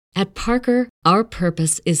At Parker, our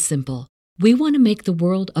purpose is simple. We want to make the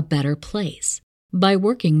world a better place by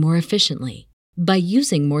working more efficiently, by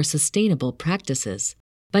using more sustainable practices,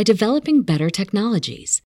 by developing better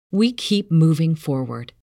technologies. We keep moving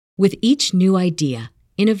forward. With each new idea,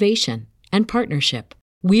 innovation, and partnership,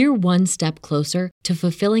 we're one step closer to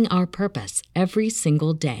fulfilling our purpose every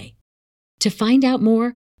single day. To find out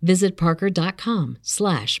more, visit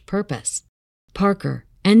parker.com/purpose. Parker,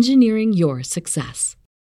 engineering your success.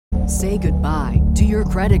 Say goodbye to your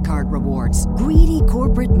credit card rewards. Greedy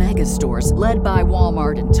corporate mega stores, led by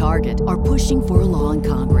Walmart and Target, are pushing for a law in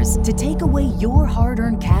Congress to take away your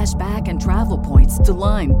hard-earned cash back and travel points to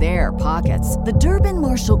line their pockets. The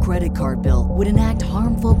Durbin-Marshall credit card bill would enact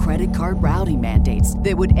harmful credit card routing mandates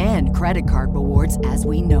that would end credit card rewards as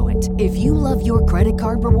we know it. If you love your credit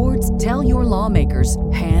card rewards, tell your lawmakers,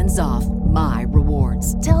 hands off my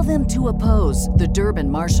rewards. Tell them to oppose the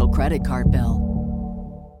Durbin-Marshall credit card bill.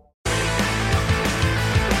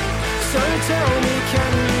 So tell me,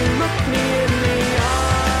 can you look me in the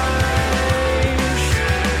eyes?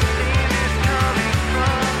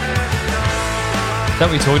 Is that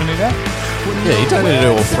what you're talking to me about? Yeah, you don't need to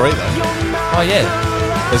do all three though. Oh, yeah.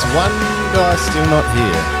 There's one guy still not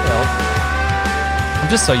here. Well, I'm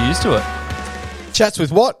just so used to it. Chats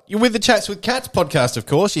with what? You're with the Chats with Cats podcast, of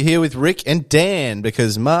course. You're here with Rick and Dan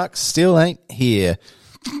because Mark still ain't here.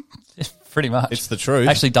 Pretty much. It's the truth.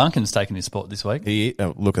 Actually, Duncan's taken his spot this week.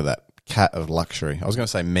 Look at that. Cat of luxury. I was going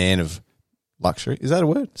to say man of luxury. Is that a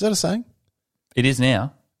word? Is that a saying? It is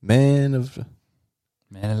now. Man of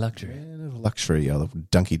luxury. Man of luxury, you little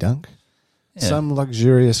dunky dunk. Yeah. Some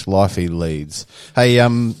luxurious life he leads. Hey, I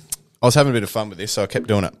was having a bit of fun with this, so I kept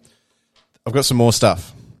doing it. I've got some more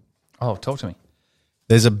stuff. Oh, talk to me.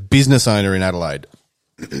 There's a business owner in Adelaide.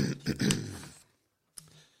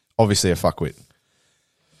 Obviously a fuckwit.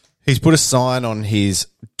 He's put a sign on his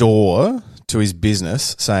door to his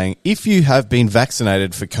business saying, if you have been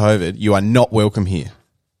vaccinated for COVID, you are not welcome here.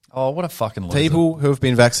 Oh, what a fucking loser. People who have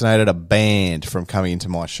been vaccinated are banned from coming into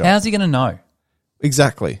my shop. How's he going to know?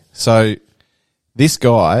 Exactly. So this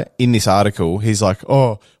guy in this article, he's like,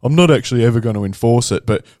 oh, I'm not actually ever going to enforce it,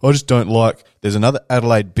 but I just don't like, there's another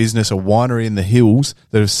Adelaide business, a winery in the hills,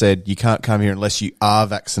 that have said you can't come here unless you are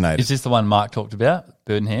vaccinated. Is this the one Mark talked about,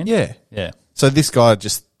 Bird in Hand? Yeah. Yeah. So this guy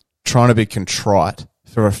just trying to be contrite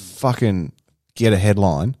for a fucking get a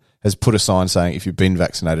headline has put a sign saying if you've been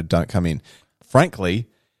vaccinated, don't come in. Frankly,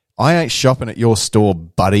 I ain't shopping at your store,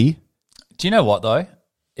 buddy. Do you know what, though?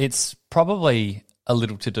 It's probably a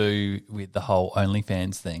little to do with the whole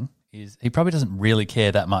OnlyFans thing. Is he probably doesn't really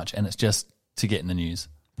care that much, and it's just to get in the news.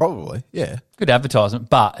 Probably, yeah. Good advertisement,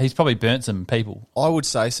 but he's probably burnt some people. I would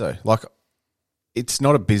say so. Like, it's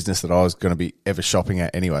not a business that I was going to be ever shopping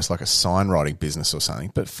at anyway. It's like a sign writing business or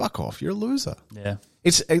something. But fuck off, you're a loser. Yeah.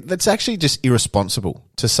 That's actually just irresponsible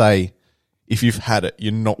to say if you've had it,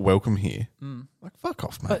 you're not welcome here. Like, fuck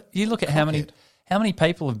off, mate. But you look at how many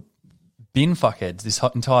people have been fuckheads this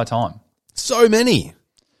entire time. So many.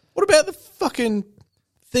 What about the fucking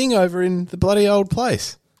thing over in the bloody old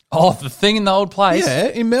place? Oh, the thing in the old place? Yeah,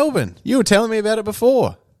 in Melbourne. You were telling me about it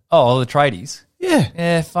before. Oh, the tradies? Yeah.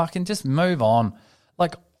 Yeah, fucking just move on.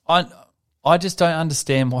 Like, I just don't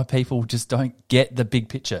understand why people just don't get the big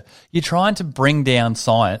picture. You're trying to bring down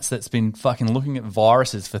science that's been fucking looking at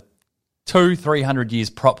viruses for 200-300 years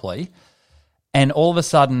properly, and all of a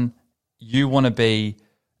sudden you want to be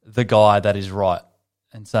the guy that is right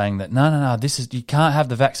and saying that, no, this is, you can't have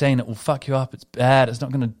the vaccine. It will fuck you up. It's bad. It's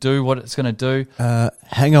not going to do what it's going to do.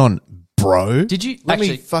 Hang on, bro. Did you Let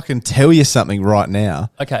actually me fucking tell you something right now.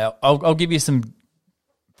 Okay, I'll give you some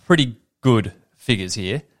pretty good figures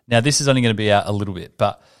here. Now, this is only going to be out a little bit,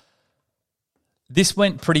 but this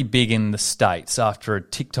went pretty big in the States after a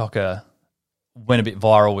TikToker went a bit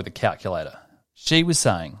viral with a calculator. She was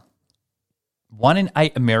saying 1 in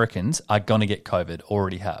 8 Americans are going to get COVID,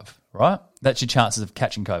 already have, right? That's your chances of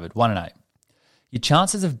catching COVID, 1 in 8. Your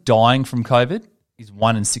chances of dying from COVID is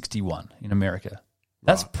 1 in 61 in America.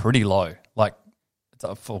 That's pretty low. Like, it's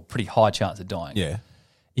a pretty high chance of dying. Yeah.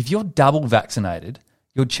 If you're double vaccinated,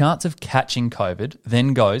 your chance of catching COVID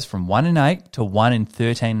then goes from 1 in 8 to 1 in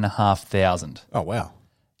 13,500. Oh, wow.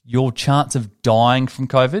 Your chance of dying from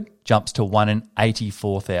COVID jumps to 1 in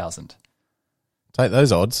 84,000. Take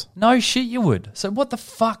those odds. No shit you would. So what the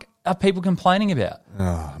fuck are people complaining about?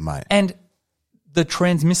 Oh, mate. And the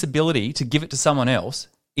transmissibility to give it to someone else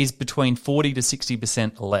is between 40 to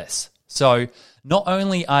 60% less. So not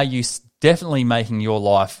only are you definitely making your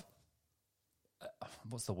life,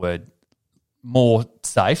 what's the word, more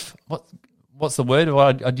safe. What's the word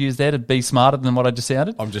I'd use there to be smarter than what I just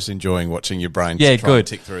sounded? I'm just enjoying watching your brain Yeah, try good. and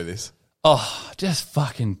tick through this. Oh, just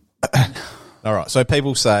fucking. All right. So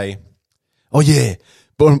people say, "Oh yeah,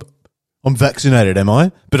 but I'm vaccinated, am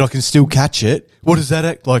I? But I can still catch it. What does that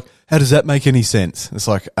act like? How does that make any sense?" It's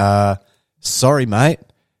like, sorry, mate.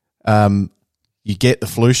 You get the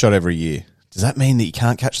flu shot every year. Does that mean that you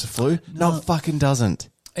can't catch the flu? No, it fucking doesn't.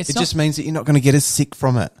 It just means that you're not going to get as sick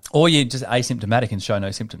from it. Or you're just asymptomatic and show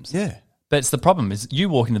no symptoms. Yeah. But it's the problem is you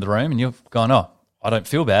walk into the room and you're going, oh, I don't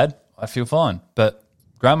feel bad. I feel fine. But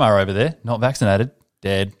grandma over there, not vaccinated,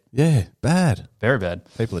 dead. Yeah, bad. Very bad.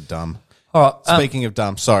 People are dumb. All right. Speaking of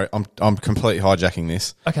dumb, sorry, I'm completely hijacking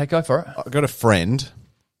this. Okay, go for it. I've got a friend,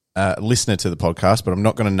 listener to the podcast, but I'm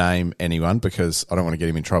not going to name anyone because I don't want to get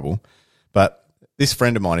him in trouble. But this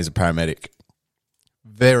friend of mine is a paramedic.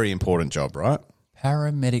 Very important job, right?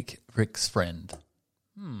 Paramedic Rick's friend.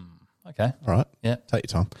 Okay. All right. Yeah.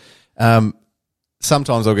 Take your time.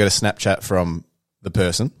 Sometimes I'll get a Snapchat from the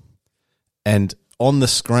person, and on the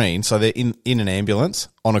screen, so they're in an ambulance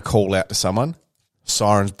on a call out to someone,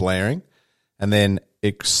 sirens blaring, and then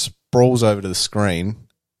it sprawls over to the screen.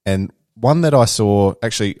 And one that I saw,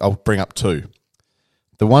 actually, I'll bring up two.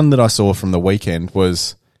 The one that I saw from the weekend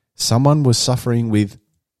was someone was suffering with,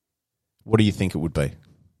 what do you think it would be?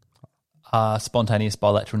 Spontaneous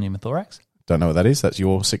bilateral pneumothorax. Don't know what that is. That's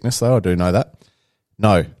your sickness, though. I do know that.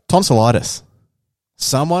 No, tonsillitis.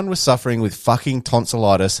 Someone was suffering with fucking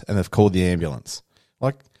tonsillitis and they've called the ambulance.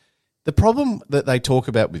 Like, the problem that they talk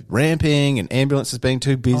about with ramping and ambulances being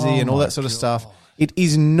too busy and all that sort of stuff, it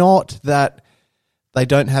is not that they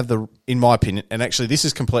don't have the, in my opinion, and actually this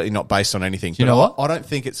is completely not based on anything. You know what? I don't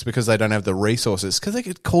think it's because they don't have the resources, because they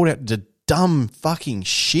get called out to dumb fucking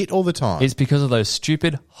shit all the time. It's because of those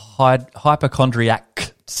stupid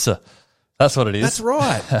hypochondriacs. That's what it is. That's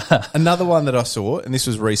right. Another one that I saw, and this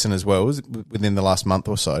was recent as well, was within the last month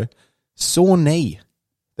or so, sore knee.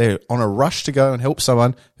 They're on a rush to go and help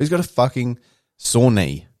someone who's got a fucking sore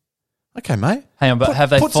knee. Okay, mate. Hang on, but have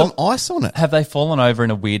they put some ice on it? Have they fallen over in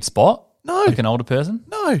a weird spot? No. Like an older person?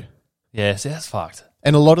 No. Yeah, see, that's fucked.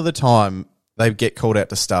 And a lot of the time, they get called out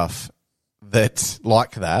to stuff that's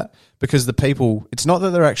like that because the people, it's not that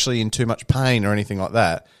they're actually in too much pain or anything like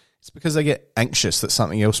that. It's because they get anxious that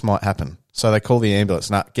something else might happen. So they call the ambulance,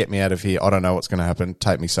 nah, get me out of here. I don't know what's going to happen.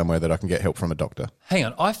 Take me somewhere that I can get help from a doctor. Hang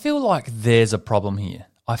on. I feel like there's a problem here.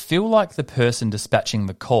 I feel like the person dispatching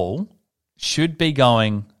the call should be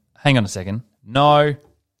going, hang on a second. No.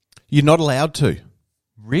 You're not allowed to.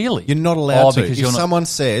 Really? You're not allowed to. Because If someone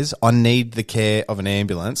says, I need the care of an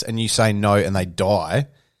ambulance, and you say no and they die,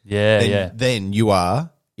 then you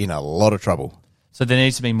are in a lot of trouble. So there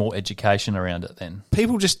needs to be more education around it then.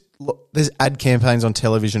 People just, look, there's ad campaigns on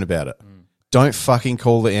television about it. Don't fucking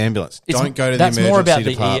call the ambulance. Don't go to the emergency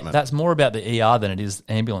department. That's more about the ER than it is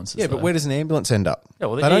ambulances. Yeah, but where does an ambulance end up? Yeah,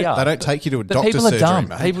 well, they don't take you to a doctor's people are surgery, dumb.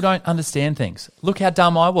 mate. People don't understand things. Look how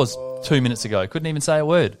dumb I was 2 minutes ago. Couldn't even say a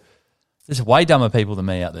word. There's way dumber people than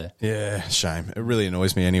me out there. Yeah, shame. It really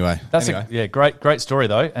annoys me anyway. Great story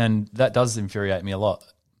though, and that does infuriate me a lot.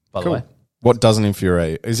 By the way, what doesn't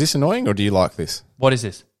infuriate you? Is this annoying or do you like this? what is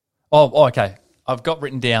this? Oh, okay. I've got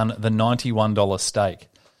written down the $91 steak.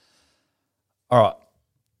 All right,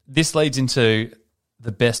 this leads into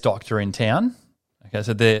the best doctor in town. Okay,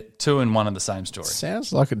 so they're two in one of the same story.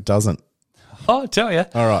 Sounds like it doesn't. I'll tell you.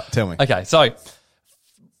 All right, tell me. Okay, so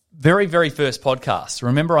very, very first podcast.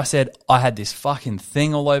 Remember I said I had this fucking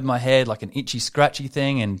thing all over my head, like an itchy, scratchy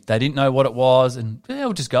thing, and they didn't know what it was, and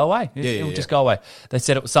it'll just go away. It'll just go away. They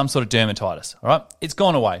said it was some sort of dermatitis, all right? It's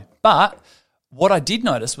gone away. But what I did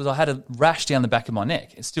notice was I had a rash down the back of my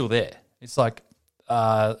neck. It's still there. It's like,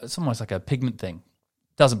 it's almost like a pigment thing.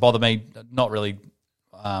 Doesn't bother me, not really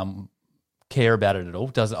care about it at all.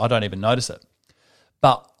 I don't even notice it.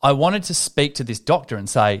 But I wanted to speak to this doctor and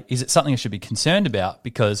say, is it something I should be concerned about?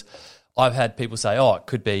 Because I've had people say, oh, it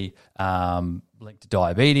could be linked to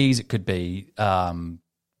diabetes. It could be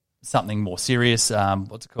something more serious.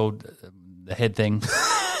 What's it called? The head thing.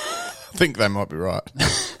 I think they might be right.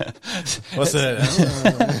 What's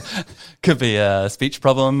that? Could be a speech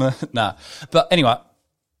problem. Nah. But anyway,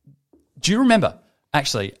 do you remember,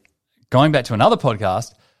 actually, going back to another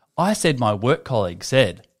podcast, I said my work colleague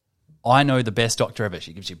said, I know the best doctor ever.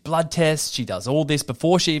 She gives you blood tests. She does all this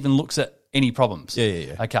before she even looks at any problems.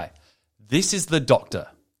 Yeah. Okay. This is the doctor.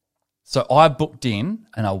 So I booked in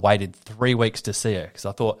and I waited 3 weeks to see her because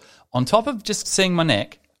I thought, on top of just seeing my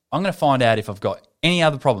neck, I'm going to find out if I've got any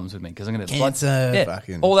other problems with me because I'm going to cancer,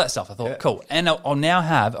 fucking all that stuff. I thought, cool. And I'll now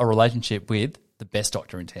have a relationship with the best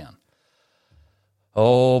doctor in town.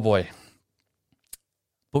 Oh, boy.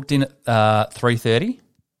 Booked in at 3:30.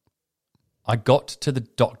 I got to the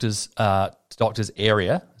doctor's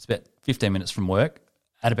area. It's about 15 minutes from work,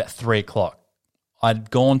 at about 3 o'clock.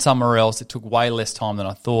 I'd gone somewhere else. It took way less time than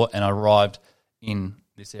I thought, and I arrived in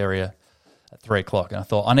this area at 3 o'clock. And I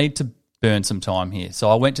thought, I need to burn some time here. So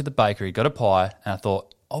I went to the bakery, got a pie, and I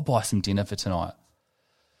thought, I'll buy some dinner for tonight.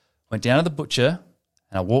 Went down to the butcher,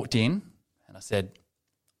 and I walked in, and I said,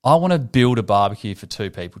 I want to build a barbecue for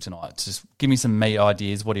 2 people tonight. Just give me some meat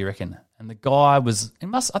ideas. What do you reckon? And the guy was,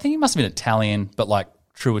 I think he must have been Italian, but like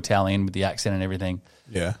true Italian with the accent and everything.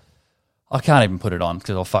 Yeah. I can't even put it on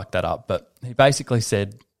because I'll fuck that up. But he basically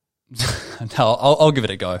said, no, I'll give it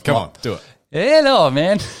a go. Come on, do it. Hello,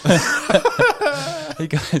 man. He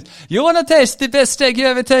goes, you want to taste the best steak you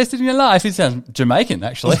ever tasted in your life? He sounds Jamaican,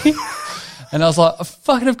 actually. And I was like,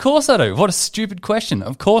 fucking of course I do. What a stupid question.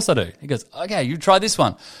 Of course I do. He goes, okay, you try this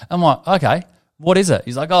one. I'm like, okay, what is it?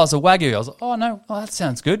 He's like, oh, it's a Wagyu. I was like, oh, no, that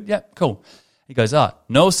sounds good. Yep, cool. He goes,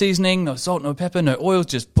 no seasoning, no salt, no pepper, no oil,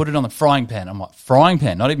 just put it on the frying pan. I'm like, frying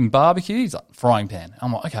pan, not even barbecue? He's like, frying pan.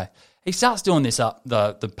 I'm like, okay. He starts doing this up,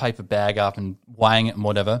 the paper bag up and weighing it and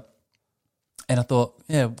whatever. And I thought,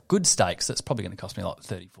 yeah, good steaks, that's probably going to cost me like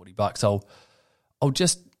 $30, $40. I'll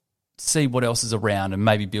just see what else is around and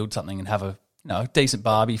maybe build something and have a decent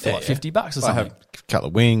barbie for like $50 or something. Have a couple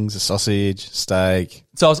of wings, a sausage, steak.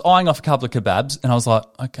 So I was eyeing off a couple of kebabs and I was like,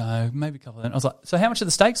 okay, maybe a couple of them. I was like, so how much are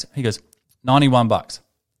the steaks? He goes, $91.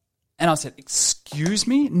 And I said, excuse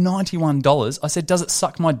me, $91? I said, does it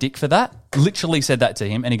suck my dick for that? Literally said that to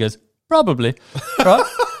him. And he goes, probably. Right?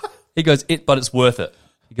 He goes, but it's worth it.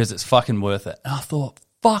 He goes, it's fucking worth it. And I thought,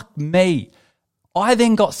 fuck me. I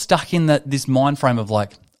then got stuck in this mind frame of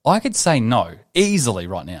like, I could say no easily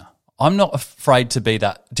right now. I'm not afraid to be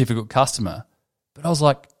that difficult customer. But I was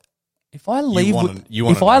like, if I leave,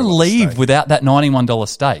 without that $91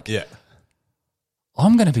 steak, yeah,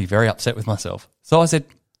 I'm going to be very upset with myself. So I said,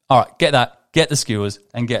 all right, get that, get the skewers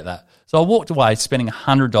and get that. So I walked away spending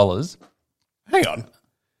 $100. Hang on.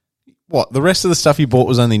 What? The rest of the stuff you bought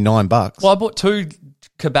was only $9? Well, I bought 2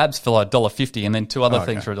 kebabs for like $1.50 and then 2 other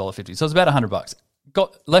things for $1.50. So it was about $100.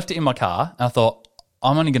 Left it in my car and I thought,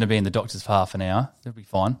 I'm only going to be in the doctor's for half an hour. It'll be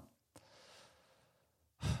fine.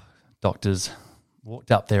 Doctors walked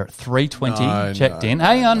up there at 3:20, checked in.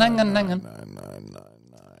 Hang on. No.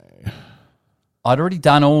 I'd already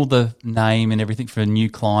done all the name and everything for a new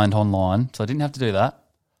client online, so I didn't have to do that.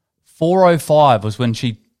 4:05 was when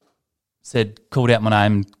she called out my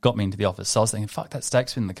name and got me into the office. So I was thinking, fuck, that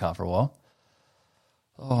steak's been in the car for a while.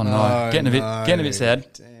 Oh, no. Getting a bit sad.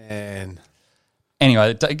 Dan.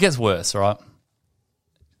 Anyway, it gets worse, right?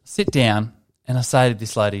 Sit down and I say to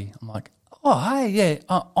this lady, I'm like, oh, hey, yeah,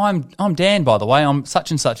 I'm Dan, by the way. I'm such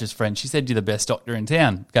and such's friend. She said you're the best doctor in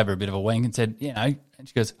town. Gave her a bit of a wink and said, and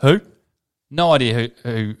she goes, who? No idea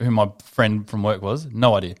who my friend from work was.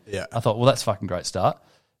 No idea. Yeah. I thought, well, that's a fucking great start.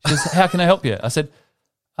 She goes, how can I help you? I said,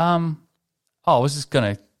 I was just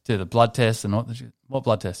going to do the blood test and what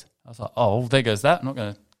blood test? I was like, oh, well, there goes that. I'm not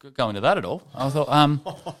going to go into that at all. I thought,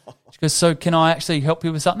 she goes, so can I actually help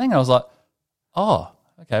you with something? And I was like, oh,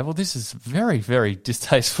 okay, well, this is very, very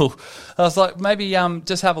distasteful. I was like, maybe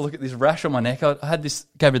just have a look at this rash on my neck. I had this,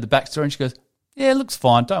 gave her the backstory, and she goes, yeah, it looks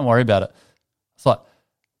fine. Don't worry about it. It's like,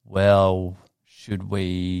 well, should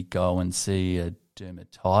we go and see a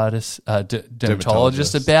dermatologist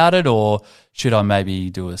about it, or should I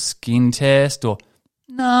maybe do a skin test? Or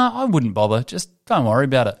no, I wouldn't bother. Just don't worry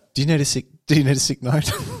about it. Do you need a sick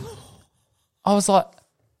note? I was like,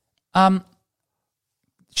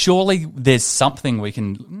 surely there's something we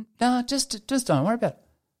can. No, just don't worry about it.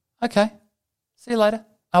 Okay, see you later.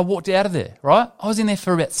 I walked out of there. Right, I was in there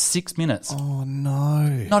for about 6 minutes. Oh no,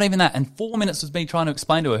 not even that. And 4 minutes was me trying to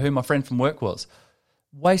explain to her who my friend from work was.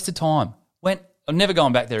 Waste of time. I'm never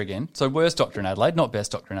going back there again. So worst doctor in Adelaide, not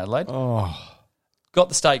best doctor in Adelaide. Oh, got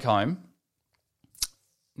the steak home.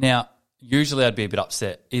 Now, usually I'd be a bit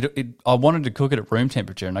upset. I wanted to cook it at room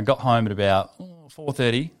temperature, and I got home at about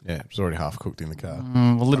 4:30. Yeah, it was already half cooked in the car.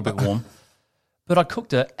 A little bit warm. But I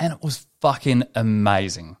cooked it, and it was fucking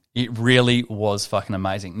amazing. It really was fucking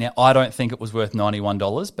amazing. Now, I don't think it was worth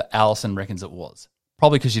 $91, but Alison reckons it was.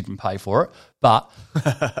 Probably because she didn't pay for it, but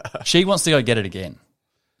she wants to go get it again.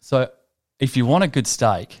 So if you want a good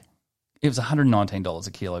steak, it was $119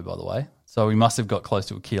 a kilo, by the way. So we must have got close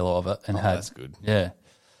to a kilo of it and had. That's good. Yeah.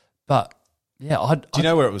 But, yeah. Do you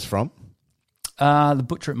know where it was from? The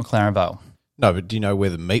butcher at McLaren Vale. No, but do you know where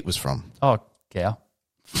the meat was from? Oh, cow.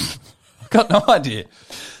 I've got no idea.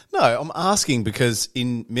 No, I'm asking because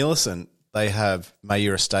in Millicent they have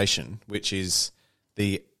Mayura Station, which is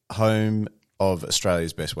the home of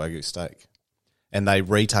Australia's best Wagyu steak. And they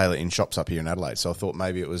retail it in shops up here in Adelaide. So I thought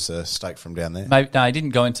maybe it was a steak from down there. Maybe, no, he didn't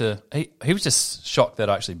go into... He was just shocked that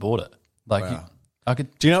I actually bought it. Like, wow. I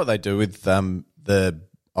could... Do you know what they do with the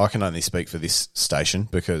I can only speak for this station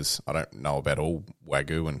because I don't know about all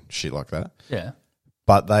Wagyu and shit like that. Yeah.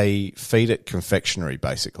 But they feed it confectionery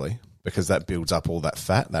basically because that builds up all that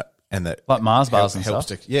fat and that Like Mars bars and helps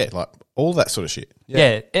stuff. like all that sort of shit.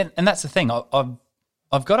 Yeah, and that's the thing.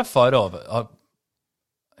 I've got a photo of it.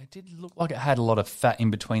 It did look like it had a lot of fat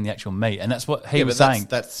in between the actual meat, and that's what he was saying.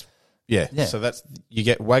 Yeah. Yeah. So you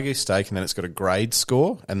get Wagyu steak and then it's got a grade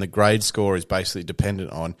score, and the grade score is basically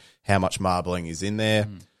dependent on how much marbling is in there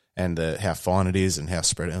and how fine it is and how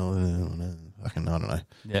spread. I don't know.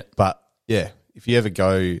 Yeah. But yeah, if you ever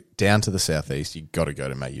go down to the southeast, you got to go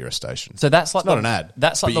to Mayura Station. So that's like It's not an ad.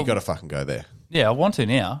 That's like but you got to fucking go there. Yeah, I want to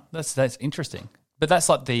now. That's interesting. But that's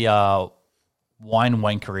like the wine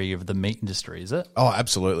wankery of the meat industry, is it? Oh,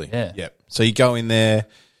 absolutely. Yeah. Yep. So you go in there,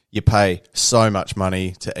 you pay so much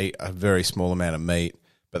money to eat a very small amount of meat,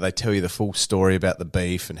 but they tell you the full story about the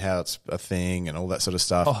beef and how it's a thing and all that sort of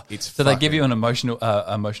stuff. Oh, It's so they give you an emotional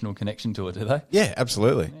connection to it, do they? Yeah,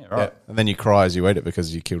 absolutely. Yeah, right. And then you cry as you eat it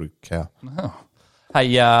because you killed a cow.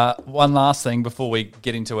 Hey, one last thing before we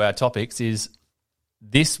get into our topics is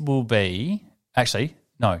this will be – actually,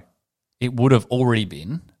 no, it would have already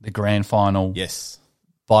been the grand final Yes.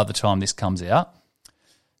 by the time this comes out.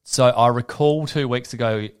 So I recall 2 weeks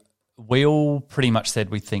ago we all pretty much said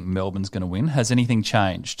we think Melbourne's going to win. Has anything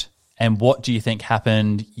changed? And what do you think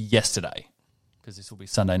happened yesterday? Because this will be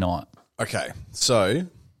Sunday night. Okay, so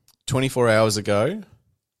 24 hours ago,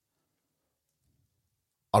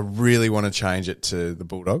 I really want to change it to the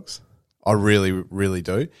Bulldogs. I really, really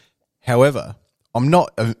do. However, I'm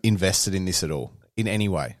not invested in this at all in any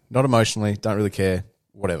way. Not emotionally, don't really care,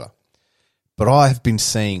 whatever. But I have been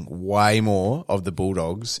seeing way more of the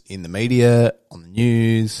Bulldogs in the media, on the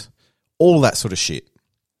news, all that sort of shit.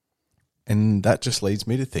 And that just leads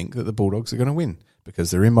me to think that the Bulldogs are going to win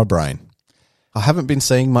because they're in my brain. I haven't been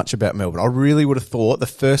seeing much about Melbourne. I really would have thought the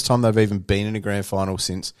first time they've even been in a grand final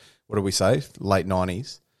since, what do we say, late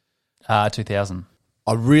 90s? 2000.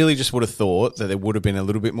 I really just would have thought that there would have been a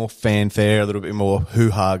little bit more fanfare, a little bit more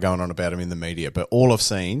hoo-ha going on about them in the media. But all I've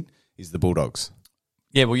seen is the Bulldogs.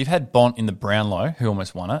 Yeah, well, you've had Bont in the Brownlow, who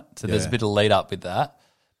almost won it. So there's a bit of lead up with that.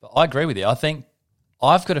 But I agree with you. I think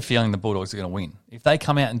I've got a feeling the Bulldogs are going to win. If they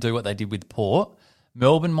come out and do what they did with Port,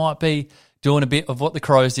 Melbourne might be doing a bit of what the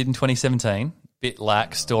Crows did in 2017, a bit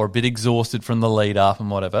laxed or a bit exhausted from the lead up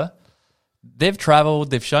and whatever. They've travelled.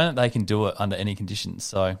 They've shown that they can do it under any conditions.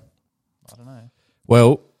 So I don't know.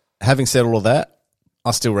 Well, having said all of that,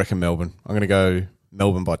 I still reckon Melbourne. I'm going to go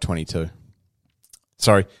Melbourne by 22.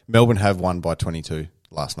 Sorry, Melbourne have won by 22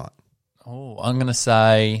 last night. Oh, I'm going to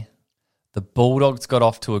say the Bulldogs got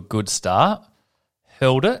off to a good start,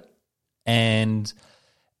 held it, and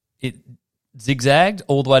it zigzagged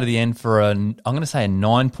all the way to the end for I'm going to say a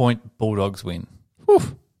 9-point Bulldogs win. Whew.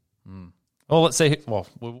 Well, let's see. Well,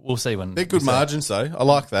 we'll see when. They're good margins, though. I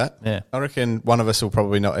like that. Yeah. I reckon one of us will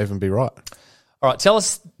probably not even be right. All right, tell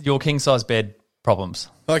us your king-size bed problems.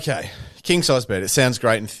 Okay, king-size bed. It sounds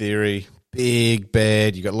great in theory. Big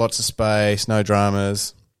bed. You got lots of space, no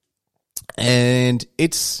dramas. And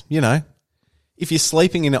it's, if you're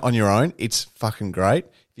sleeping in it on your own, it's fucking great.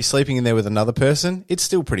 If you're sleeping in there with another person, it's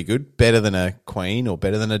still pretty good. Better than a queen or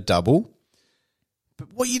better than a double.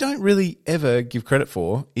 But what you don't really ever give credit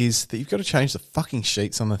for is that you've got to change the fucking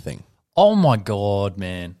sheets on the thing. Oh, my God,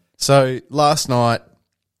 man. So last night,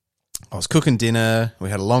 I was cooking dinner. We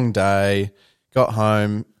had a long day. Got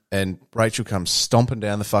home, and Rachel comes stomping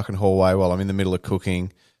down the fucking hallway while I'm in the middle of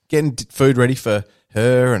cooking, getting food ready for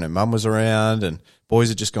her, and her mum was around, and boys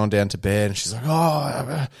had just gone down to bed, and she's like,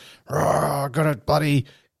 I got to bloody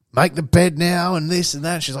make the bed now and this and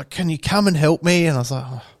that. And she's like, can you come and help me? And I was like,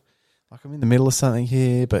 like I'm in the middle of something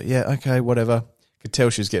here, but yeah, okay, whatever. Could tell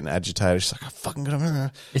she was getting agitated. She's like, I fucking got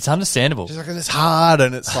to... It's understandable. She's like, and it's hard,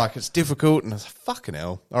 and it's like, it's difficult, and I was like, fucking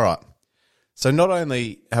hell. All right. So not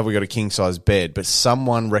only have we got a king-size bed, but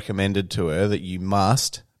someone recommended to her that you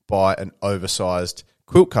must buy an oversized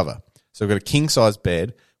quilt cover. So we've got a king-size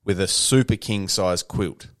bed with a super king-size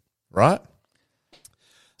quilt, right?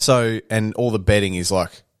 So, and all the bedding is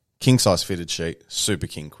like king-size fitted sheet, super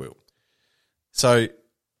king quilt. So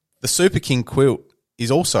the super king quilt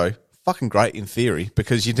is also fucking great in theory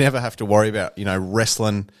because you never have to worry about,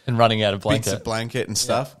 wrestling And running out of bits blanket. of blanket and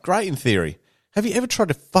stuff. Yeah. Great in theory. Have you ever tried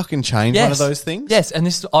to fucking change one of those things? Yes, and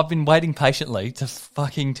I've been waiting patiently to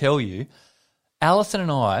fucking tell you. Alison and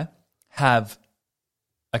I have...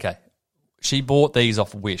 Okay, she bought these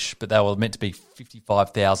off Wish, but they were meant to be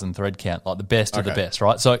 55,000 thread count, like the best of the best,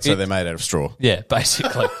 right? So they're made out of straw. Yeah,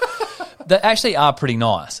 basically. They actually are pretty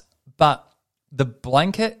nice, but the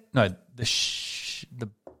blanket... No, the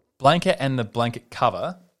blanket and the blanket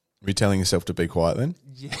cover Were you telling yourself to be quiet then?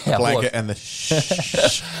 Yeah, Blanket and the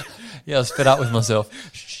shh. Yeah, I was fed up with myself.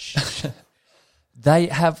 They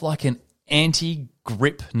have like an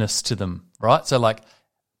anti-gripness to them, right? So like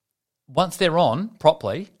once they're on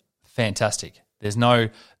properly, fantastic. There's no,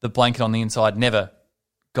 the blanket on the inside never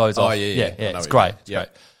goes off. Yeah, it's great. It's great.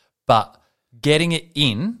 But getting it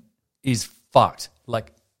in is fucked.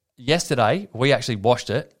 Like yesterday, we actually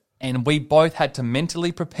washed it and we both had to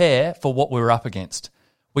mentally prepare for what we were up against.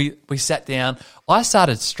 We sat down. I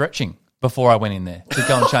started stretching before I went in there to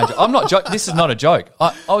go and change it. I'm not joking. This is not a joke.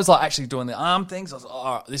 I was like actually doing the arm things. I was like,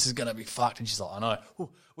 oh, this is going to be fucked. And she's like, I know. Ooh.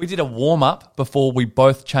 We did a warm-up before we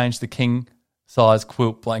both changed the king-size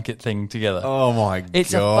quilt blanket thing together. Oh, my God.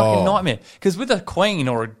 It's a fucking nightmare. Because with a queen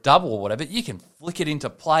or a double or whatever, you can flick it into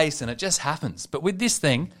place and it just happens. But with this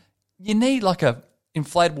thing, you need like a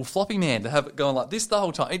inflatable floppy man to have it going like this the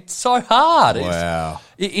whole time. It's so hard. Wow.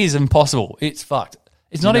 It is impossible. It's fucked.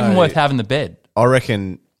 It's not even worth having the bed. I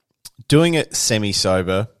reckon doing it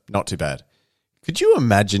semi-sober, not too bad. Could you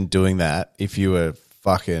imagine doing that if you were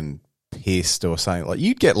fucking pissed or something? Like,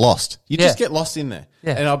 you'd get lost. You'd just get lost in there.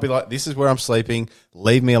 Yeah. And I'd be like, this is where I'm sleeping.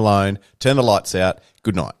 Leave me alone. Turn the lights out.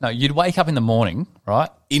 Good night. No, you'd wake up in the morning, right?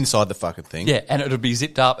 Inside the fucking thing. Yeah, and it would be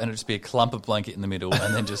zipped up and it would just be a clump of blanket in the middle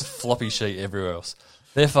and then just floppy sheet everywhere else.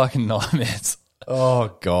 They're fucking nightmares.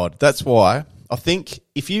 Oh, God. That's why I think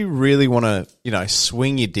if you really want to,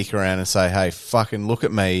 swing your dick around and say, hey, fucking look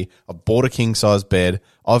at me. I bought a king-size bed.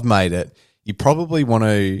 I've made it. You probably want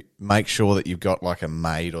to make sure that you've got like a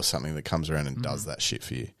maid or something that comes around and does that shit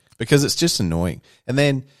for you because it's just annoying. And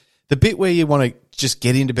then the bit where you want to just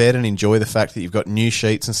get into bed and enjoy the fact that you've got new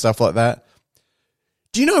sheets and stuff like that.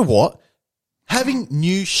 Do you know what? Having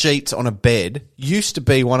new sheets on a bed used to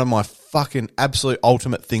be one of my fucking absolute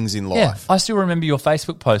ultimate things in life. Yeah, I still remember your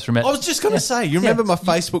Facebook post from it. I was just going to say, you remember my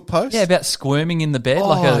Facebook post? Yeah, about squirming in the bed.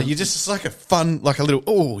 It's like a fun, like a little,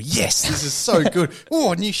 oh, yes, this is so good.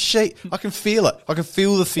 Oh, a new sheet. I can feel it. I can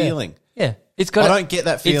feel the feeling. Yeah. I don't get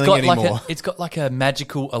that feeling anymore. It's got like a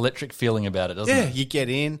magical electric feeling about it, doesn't it? Yeah, you get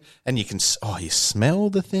in and you can, you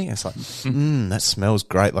smell the thing. It's like, that smells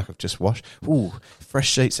great, like I've just washed. Ooh,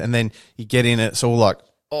 fresh sheets. And then you get in it's all like,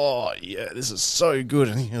 oh, yeah, this is so good.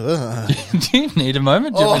 And do you need a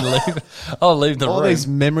moment? Do you want me to leave? I'll leave the room. All these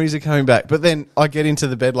memories are coming back. But then I get into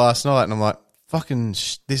the bed last night and I'm like, fucking,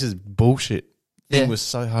 this is bullshit. Thing was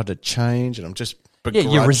so hard to change and I'm just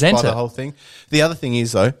begrudged you resent by it. the whole thing. The other thing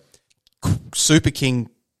is, though, Super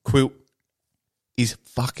King quilt is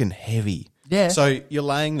fucking heavy. Yeah. So you're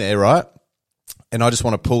laying there, right? And I just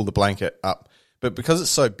want to pull the blanket up. But because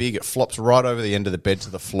it's so big, it flops right over the end of the bed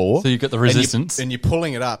to the floor. So you've got the resistance. And you're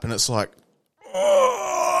pulling it up and it's like,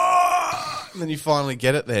 and then you finally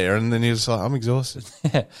get it there and then you're just like, I'm exhausted.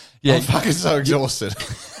 Yeah. I'm fucking so exhausted.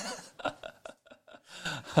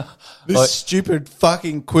 This stupid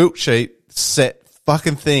fucking quilt sheet set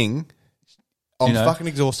fucking thing, I'm fucking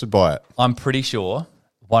exhausted by it. I'm pretty sure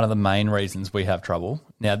one of the main reasons we have trouble.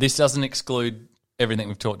 Now, this doesn't exclude everything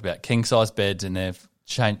we've talked about. King-size beds and the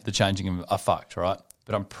changing them are fucked, right?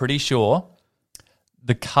 But I'm pretty sure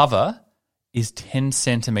the cover is 10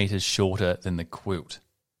 centimetres shorter than the quilt.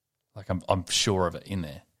 Like, I'm sure of it in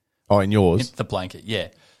there. Oh, in yours? The blanket, yeah.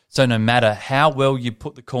 So no matter how well you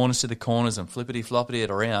put the corners to the corners and flippity-floppity it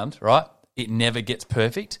around, right, it never gets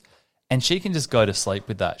perfect. And she can just go to sleep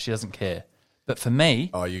with that. She doesn't care. But for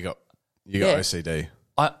me... Oh, you got OCD.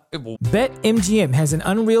 BetMGM has an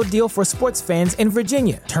unreal deal for sports fans in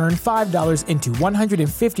Virginia. Turn $5 into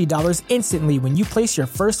 $150 instantly when you place your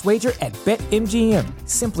first wager at BetMGM.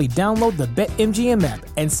 Simply download the BetMGM app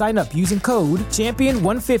and sign up using code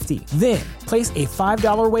Champion150. Then, place a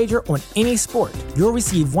 $5 wager on any sport. You'll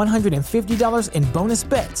receive $150 in bonus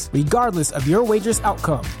bets, regardless of your wager's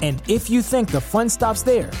outcome. And if you think the fun stops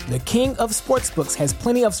there, the king of sportsbooks has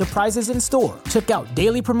plenty of surprises in store. Check out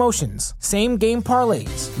daily promotions, same-game parlays,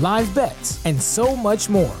 live bets, and so much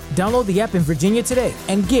more. Download the app in Virginia today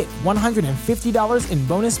and get $150 in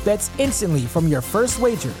bonus bets instantly from your first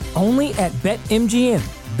wager. Only at BetMGM.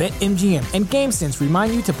 BetMGM and GameSense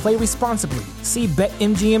remind you to play responsibly. See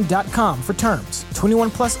BetMGM.com for terms. 21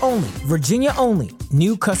 plus only. Virginia only.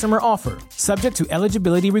 New customer offer. Subject to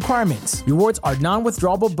eligibility requirements. Rewards are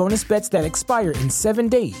non-withdrawable bonus bets that expire in 7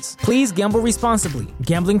 days. Please gamble responsibly.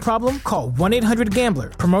 Gambling problem? Call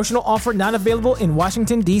 1-800-GAMBLER. Promotional offer not available in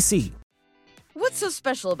Washington, D.C. What's so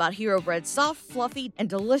special about Hero Bread's soft, fluffy, and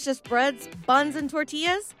delicious breads, buns, and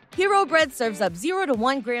tortillas? Hero Bread serves up 0 to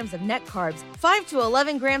 1 grams of net carbs, 5 to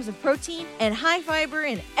 11 grams of protein, and high fiber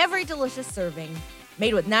in every delicious serving.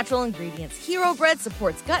 Made with natural ingredients, Hero Bread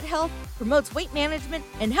supports gut health, promotes weight management,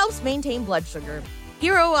 and helps maintain blood sugar.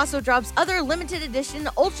 Hero also drops other limited edition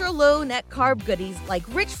ultra-low net carb goodies like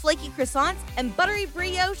rich flaky croissants and buttery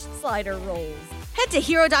brioche slider rolls. Head to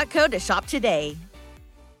hero.co to shop today.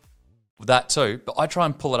 That too, but I try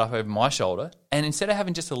and pull it up over my shoulder, and instead of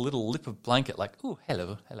having just a little lip of blanket, like, oh,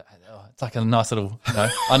 hello, it's like a nice little,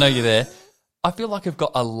 I know you're there. I feel like I've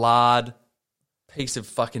got a lard piece of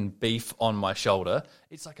fucking beef on my shoulder.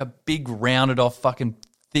 It's like a big rounded off fucking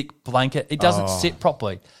thick blanket. It doesn't sit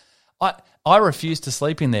properly. I refuse to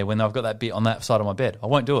sleep in there when I've got that bit on that side of my bed. I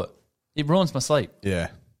won't do it. It ruins my sleep. Yeah.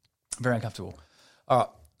 Very uncomfortable. All right,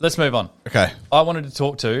 let's move on. Okay. I wanted to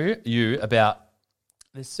talk to you about,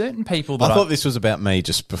 there's certain people that I thought this was about me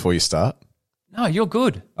just before you start. No, you're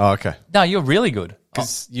good. Oh, okay. No, you're really good.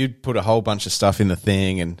 Because you'd put a whole bunch of stuff in the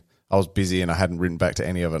thing and I was busy and I hadn't written back to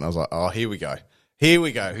any of it. And I was like, oh, here we go. Here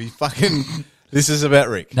we go. This is about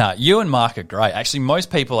Rick. No, you and Mark are great. Actually, most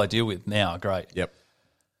people I deal with now are great. Yep.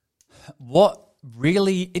 What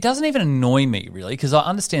really, it doesn't even annoy me really, because I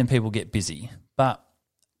understand people get busy. But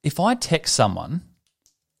if I text someone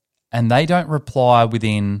and they don't reply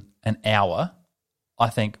within an hour, I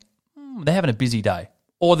think they're having a busy day.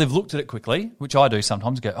 Or they've looked at it quickly, which I do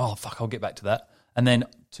sometimes, go, oh, fuck, I'll get back to that. And then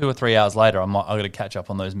 2 or 3 hours later, I've got to catch up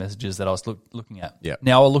on those messages that I was looking at. Yeah.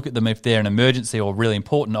 Now, I'll look at them if they're an emergency or really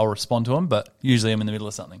important, I'll respond to them, but usually I'm in the middle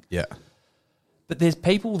of something. Yeah. But there's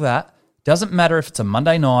people that, doesn't matter if it's a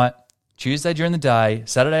Monday night, Tuesday during the day,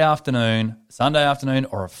 Saturday afternoon, Sunday afternoon,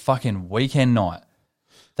 or a fucking weekend night.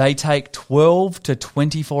 They take 12 to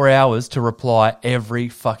 24 hours to reply every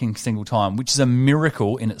fucking single time, which is a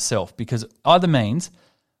miracle in itself because either means,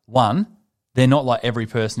 one, they're not like every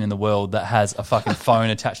person in the world that has a fucking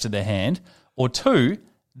phone attached to their hand, or two,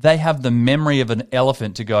 they have the memory of an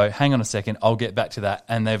elephant to go, hang on a second, I'll get back to that.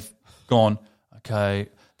 And they've gone, okay,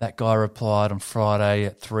 that guy replied on Friday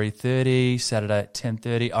at 3:30, Saturday at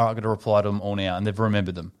 10:30. All right, I've got to reply to them all now. And they've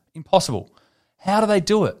remembered them. Impossible. How do they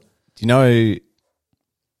do it? Do you know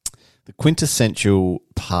the quintessential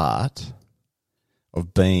part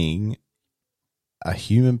of being a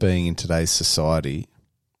human being in today's society,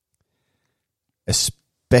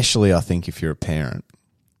 especially I think if you're a parent,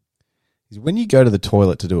 is when you go to the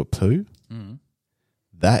toilet to do a poo,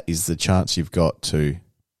 that is the chance you've got to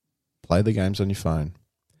play the games on your phone,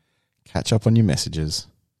 catch up on your messages,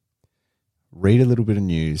 read a little bit of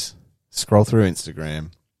news, scroll through Instagram,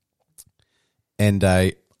 and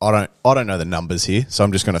I don't know the numbers here, so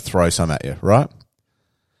I'm just going to throw some at you, right?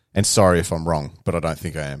 And sorry if I'm wrong, but I don't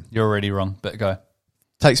think I am. You're already wrong, but go.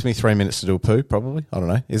 Takes me 3 minutes to do a poo, probably. I don't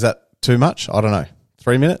know. Is that too much? I don't know.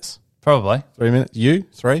 3 minutes? Probably. 3 minutes? You?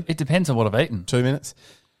 3? It depends on what I've eaten. 2 minutes?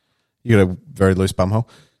 You got a very loose bumhole.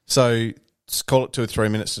 So just call it 2 or 3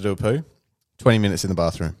 minutes to do a poo. 20 minutes in the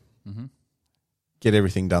bathroom. Mm-hmm. Get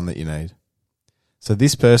everything done that you need. So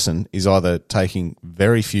this person is either taking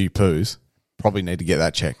very few poos, probably need to get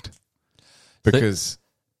that checked. Because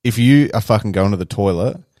if you are fucking going to the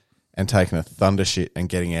toilet and taking a thunder shit and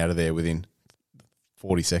getting out of there within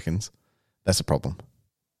 40 seconds, that's a problem.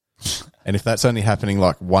 And if that's only happening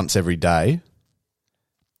like once every day,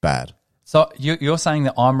 bad. So you're saying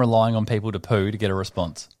that I'm relying on people to poo to get a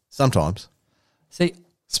response? Sometimes. See,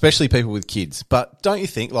 especially people with kids. But don't you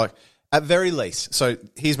think, like, at very least, so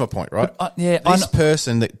here's my point, right? This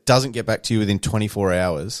person that doesn't get back to you within 24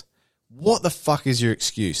 hours, what the fuck is your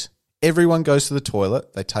excuse? Everyone goes to the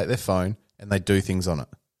toilet, they take their phone, and they do things on it.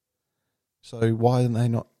 So why are they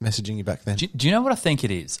not messaging you back then? Do you know what I think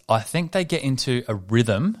it is? I think they get into a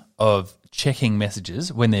rhythm of checking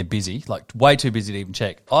messages when they're busy, like way too busy to even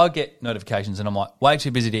check. I get notifications and I'm like, way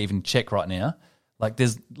too busy to even check right now. Like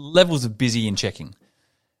there's levels of busy in checking.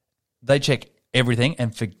 They check everything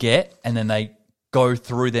and forget, and then they go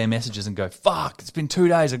through their messages and go, fuck, it's been 2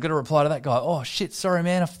 days, I've got to reply to that guy. Oh, shit, sorry,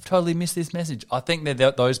 man, I've totally missed this message. I think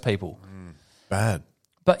they're those people. Bad.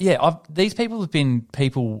 But, yeah, these people have been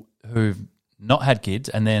people who've not had kids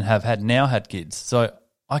and then have now had kids. So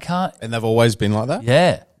I can't. And they've always been like that?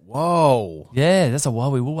 Yeah. Whoa. Yeah, that's a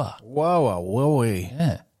wowie wooah. Whoa, whoa.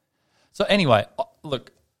 Yeah. So anyway,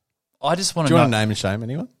 look, I just want to Do you know. want to name and shame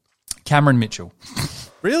anyone? Cameron Mitchell.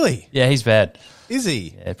 Really? Yeah, he's bad. Is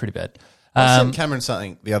he? Yeah, pretty bad. I sent Cameron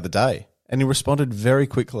something the other day, and he responded very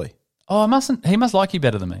quickly. Oh, he must like you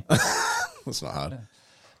better than me. That's not hard.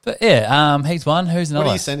 But yeah, he's one. Who's another?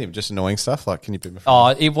 What do you send him? Just annoying stuff? Like, can you be my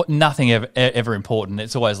friend? Nothing ever important.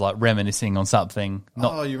 It's always like reminiscing on something.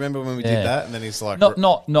 You remember when we did that? And then he's like...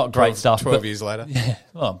 Not great stuff. 12 years later. Yeah.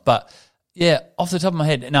 Well, but yeah, off the top of my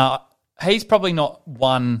head, no, he's probably not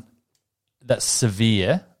one that's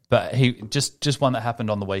severe, but he just one that happened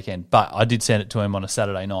on the weekend. But I did send it to him on a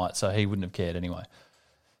Saturday night, so he wouldn't have cared anyway.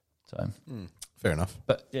 So fair enough.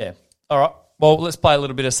 But yeah. All right. Well, let's play a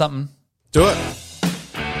little bit of something. Do it.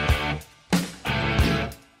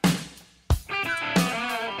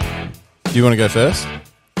 Do you want to go first?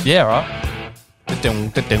 Yeah, right.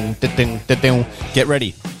 Get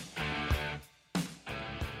ready.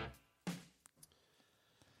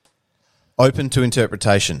 Open to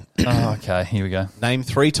interpretation. Oh, okay, here we go. Name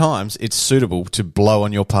 3 times it's suitable to blow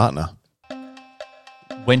on your partner.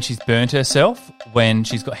 When she's burnt herself, when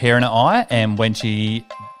she's got hair in her eye, and when she...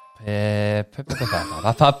 Hey,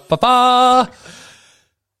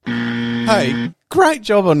 great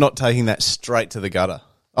job on not taking that straight to the gutter.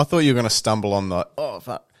 I thought you were going to stumble on the... Oh,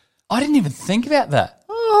 fuck. I didn't even think about that.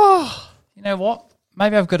 Oh. You know what?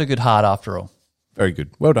 Maybe I've got a good heart after all. Very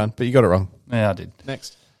good. Well done, but you got it wrong. Yeah, I did.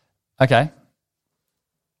 Next. Okay.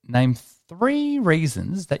 Name 3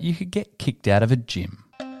 reasons that you could get kicked out of a gym.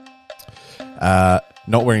 Not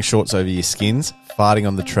wearing shorts over your skins, farting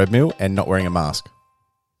on the treadmill, and not wearing a mask.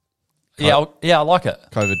 Yeah, I like it.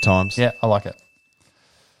 COVID times. Yeah, I like it.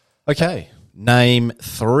 Okay. Name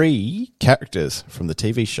 3 characters from the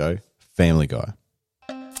TV show Family Guy.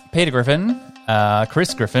 Peter Griffin,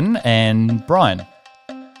 Chris Griffin, and Brian.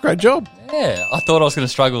 Great job. Yeah, I thought I was going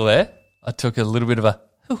to struggle there. I took a little bit of a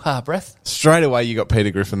hoo-ha breath. Straight away, you got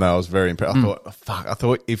Peter Griffin, though. I was very impressed. I thought, oh, fuck. I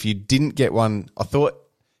thought if you didn't get one,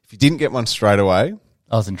 straight away,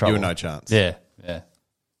 I was in trouble. you were no chance. Yeah.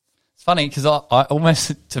 It's funny because I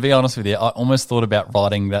almost, to be honest with you, I almost thought about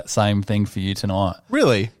writing that same thing for you tonight.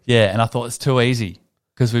 Really? Yeah, and I thought it's too easy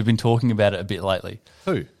because we've been talking about it a bit lately.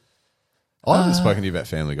 Who? I haven't spoken to you about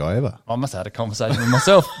Family Guy ever. I must have had a conversation with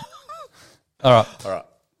myself. All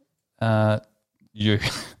right. You.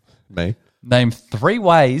 Me? Name 3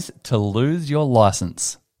 ways to lose your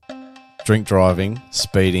license. Drink driving,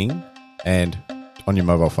 speeding, and on your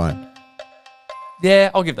mobile phone. Yeah,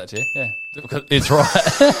 I'll give that to you. Yeah, because it's right.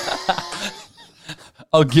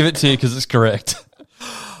 I'll give it to you because it's correct.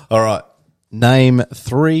 All right. Name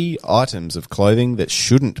 3 items of clothing that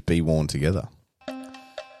shouldn't be worn together.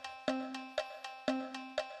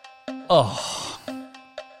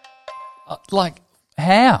 Like,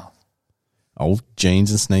 how? Old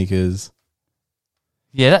jeans and sneakers.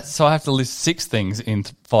 Yeah, so I have to list 6 things in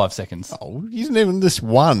 5 seconds. Oh, you didn't even list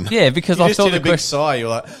one. Yeah, because you I just thought did the a big question. sigh. You're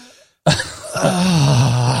like,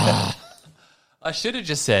 I should have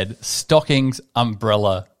just said stockings,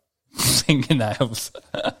 umbrella, fingernails.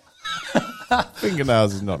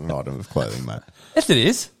 fingernails is not an item of clothing, mate. Yes, it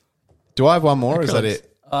is. Do I have one more or is that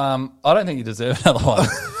it? I don't think you deserve another one.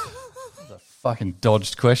 That's a fucking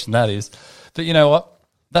dodged question, that is. But you know what?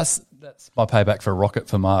 That's my payback for a rocket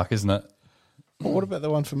for Mark, isn't it? Well, what about the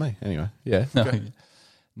one for me? Anyway, yeah.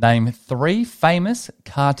 Name 3 famous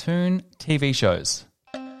cartoon TV shows.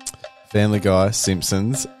 Family Guy,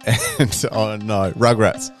 Simpsons, and, oh no,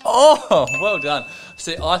 Rugrats. Oh, well done.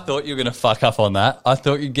 See, I thought you were going to fuck up on that. I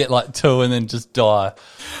thought you'd get like 2 and then just die.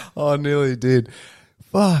 I nearly did.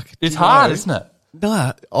 Fuck. It's hard, isn't it?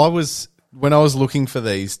 Nah, when I was looking for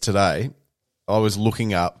these today, I was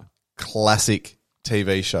looking up classic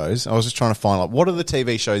TV shows. I was just trying to find, like, what are the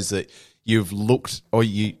TV shows that you've looked or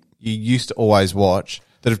you used to always watch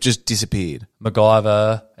that have just disappeared?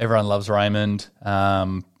 MacGyver, Everyone Loves Raymond,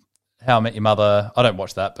 How I Met Your Mother. I don't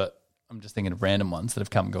watch that, but I'm just thinking of random ones that have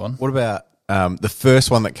come and gone. What about the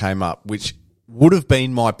first one that came up, which would have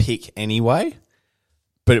been my pick anyway,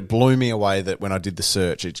 but it blew me away that when I did the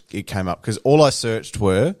search, it came up because all I searched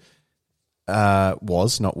forgotten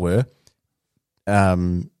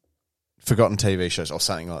TV shows or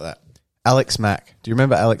something like that. Alex Mack. Do you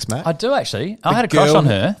remember Alex Mack? I do, actually. I had a crush on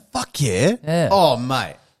her. Fuck yeah. Yeah. Oh,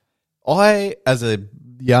 mate. I, as a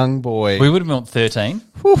young boy... We would have been 13.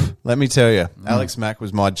 Whew, let me tell you, Alex Mack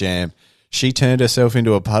was my jam. She turned herself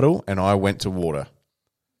into a puddle and I went to water.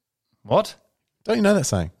 What? Don't you know that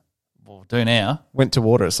saying? Well, do now. Went to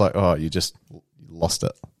water. It's like, oh, you just lost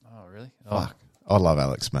it. Oh, really? Fuck. I love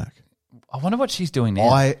Alex Mack. I wonder what she's doing now.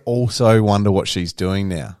 I also wonder what she's doing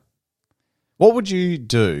now. What would you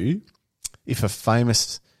do if a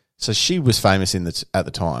famous... So she was famous at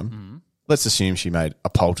the time. Mm-hmm. Let's assume she made a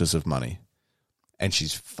poultice of money and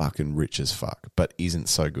she's fucking rich as fuck but isn't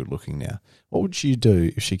so good looking now. What would you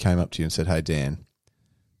do if she came up to you and said, hey, Dan,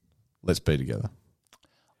 let's be together?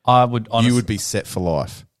 I would honestly... You would be set for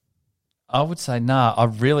life. I would say, nah, I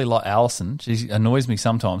really like Alison. She annoys me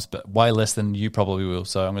sometimes, but way less than you probably will,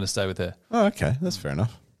 so I'm going to stay with her. Oh, okay. That's fair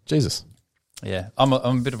enough. Jesus. Yeah, I'm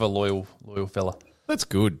a bit of a loyal fella. That's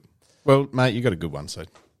good. Well, mate, you got a good one, so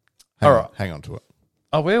hang on to it.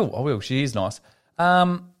 I will. She is nice. What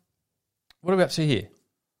are we up to here?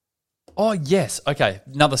 Oh, yes. Okay,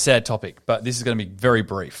 another sad topic, but this is going to be very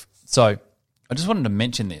brief. So I just wanted to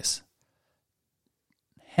mention this.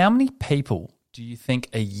 How many people do you think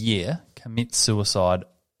a year commit suicide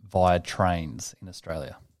via trains in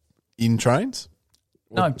Australia? In trains?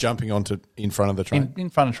 No. Or jumping onto in front of the train? In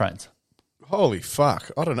front of trains. Holy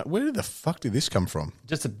fuck. I don't know. Where the fuck did this come from?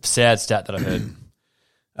 Just a sad stat that I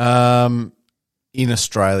heard. In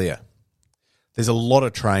Australia. There's a lot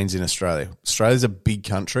of trains in Australia. Australia's a big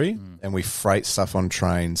country and we freight stuff on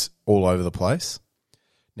trains all over the place.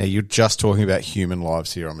 Now, you're just talking about human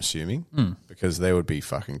lives here, I'm assuming, because there would be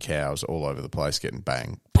fucking cows all over the place getting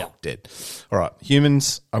banged, dead. All right,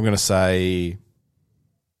 humans, I'm going to say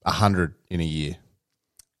 100 in a year.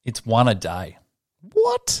 It's one a day.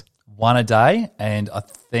 What? One a day, and I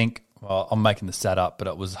think, well, I'm making the stat up, but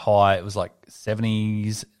it was high. It was like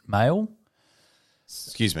 70s male.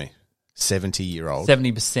 Excuse me, 70-year-old.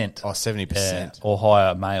 70%. Oh, 70%. Or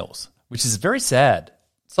higher males, which is very sad.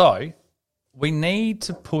 So we need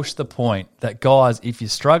to push the point that, guys, if you're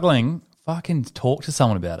struggling, fucking talk to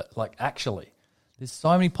someone about it. Like, actually, there's so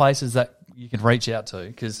many places that you can reach out to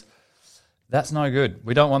because that's no good.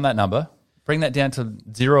 We don't want that number. Bring that down to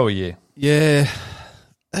 0 a year. Yeah,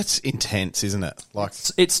 that's intense, isn't it? Like,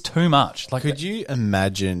 It's too much. Like, could you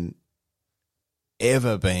imagine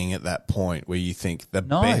ever being at that point where you think the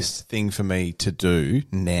No. best thing for me to do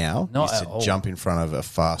now Not is at to all. jump in front of a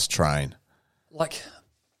fast train? like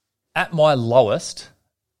at my lowest,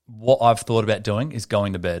 what I've thought about doing is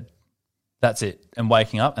going to bed. That's it. And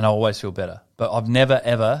waking up, and I always feel better. But I've never,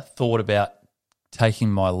 ever thought about taking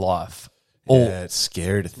my life. Or, Yeah, it's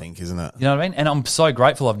scary to think, isn't it? you know what I mean? And I'm so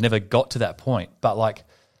grateful I've never got to that point. But, like,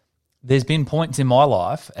 there's been points in my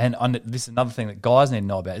life, and this is another thing that guys need to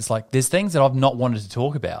know about. It's like there's things that I've not wanted to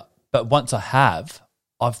talk about. But once I have,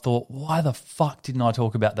 I've thought, why the fuck didn't I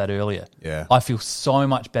talk about that earlier? Yeah. I feel so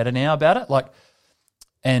much better now about it. Like,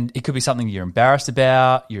 and it could be something you're embarrassed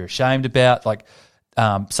about, you're ashamed about, like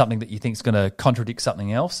something that you think is going to contradict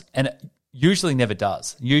something else. And it usually never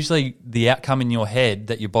does. Usually the outcome in your head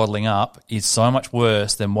that you're bottling up is so much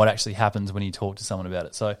worse than what actually happens when you talk to someone about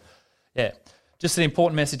it. So, yeah, just an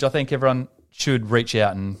important message. I think everyone should reach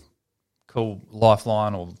out and call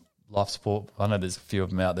Lifeline or Life Support. I know there's a few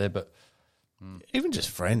of them out there, but Even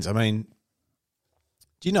just friends. I mean,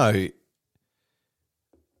 do you know,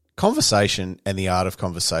 conversation and the art of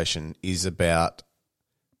conversation is about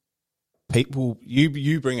people.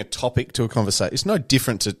 You bring a topic to a conversation. It's no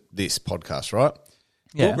different to this podcast, right?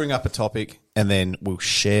 Yeah. We'll bring up a topic and then we'll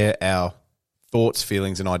share our thoughts,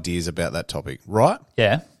 feelings, and ideas about that topic, right?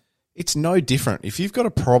 yeah, It's no different. If you've got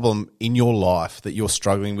a problem in your life that you're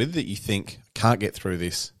struggling with that you think, can't get through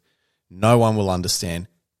this, no one will understand.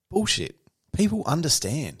 Bullshit. People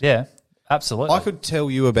understand. yeah, absolutely. I could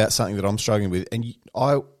tell you about something that I'm struggling with, and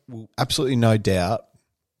I will absolutely no doubt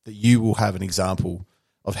that you will have an example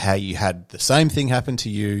of how you had the same thing happen to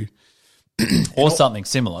you or something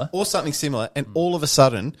similar. or something similar, and all of a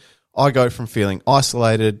sudden I go from feeling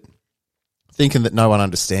isolated, thinking that no one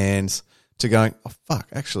understands, to going, oh, fuck,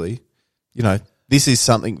 actually, you know, this is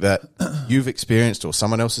something that you've experienced or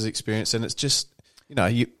someone else has experienced, and it's just, you know,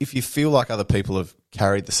 if you feel like other people have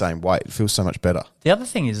carried the same weight, it feels so much better. The other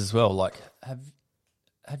thing is as well, like,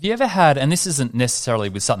 have you ever had, and this isn't necessarily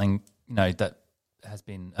with something, you know, that has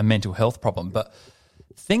been a mental health problem, but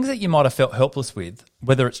things that you might have felt helpless with,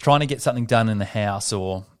 whether it's trying to get something done in the house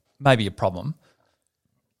or maybe a problem,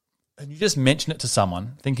 and you just mention it to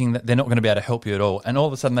someone thinking that they're not going to be able to help you at all, and all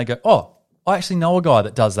of a sudden they go, oh, I actually know a guy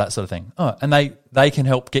that does that sort of thing. Oh, and they can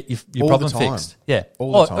help get your All the problem time. fixed. Yeah.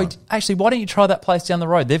 All the time. Actually, why don't you try that place down the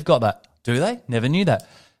road? They've got that. Do they? Never knew that.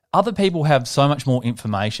 Other people have so much more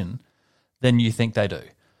information than you think they do.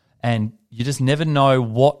 And you just never know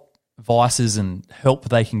what vices and help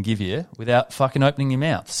they can give you without fucking opening your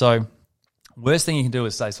mouth. So worst thing you can do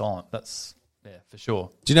is stay silent. That's, yeah, for sure.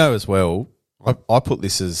 Do you know as well, I put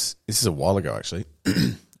this is a while ago actually,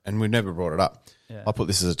 and we've never brought it up. Yeah. I put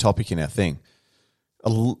this as a topic in our thing.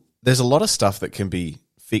 There's a lot of stuff that can be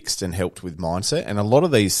fixed and helped with mindset, and a lot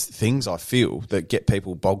of these things I feel that get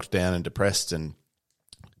people bogged down and depressed and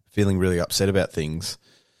feeling really upset about things,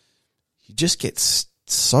 you just get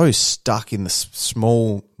so stuck in the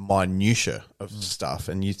small minutia of stuff,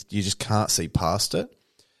 and you just can't see past it.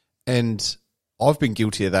 And I've been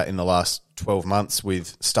guilty of that in the last 12 months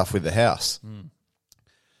with stuff with the house.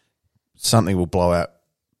 Something will blow out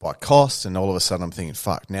by cost, and all of a sudden I'm thinking,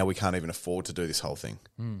 fuck, now we can't even afford to do this whole thing.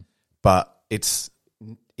 But it's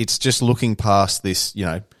just looking past this,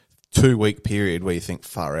 2-week period where you think,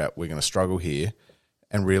 far out, we're going to struggle here,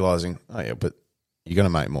 and realising, oh yeah, but you're going to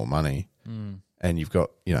make more money, and you've got,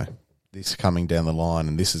 this coming down the line,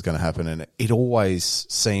 and this is going to happen, and it always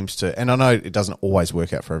seems to, and I know it doesn't always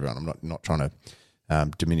work out for everyone. I'm not trying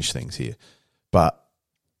to diminish things here, but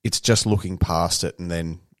it's just looking past it and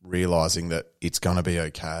then realizing that it's going to be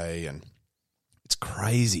okay. And it's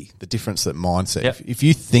crazy, the difference that mindset. Yep. If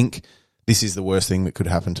you think this is the worst thing that could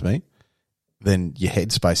happen to me, then your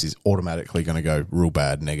headspace is automatically going to go real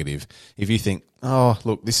bad, negative. If you think, oh,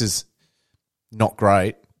 look, this is not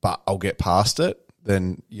great, but I'll get past it,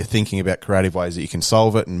 then you're thinking about creative ways that you can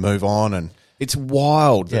solve it and move on. And it's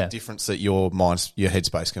wild, the difference that your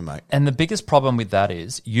headspace can make. And the biggest problem with that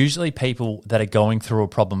is usually people that are going through a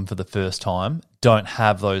problem for the first time don't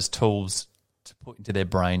have those tools to put into their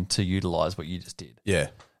brain to utilize what you just did. Yeah.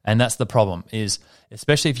 And that's the problem is,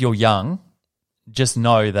 especially if you're young, just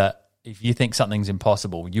know that if you think something's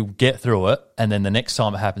impossible, you'll get through it, and then the next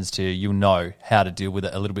time it happens to you, you'll know how to deal with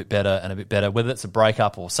it a little bit better and a bit better, whether it's a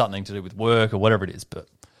breakup or something to do with work or whatever it is. But,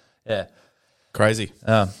 yeah. Crazy.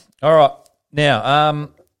 All right. Now,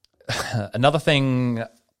 another thing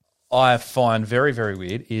I find very, very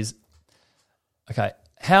weird is, okay,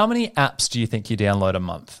 how many apps do you think you download a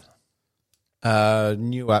month?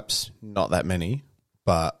 New apps, not that many,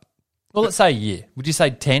 but... Well, let's say a year. Would you say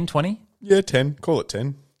 10, 20? Yeah, 10. Call it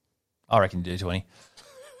 10. I reckon you do 20.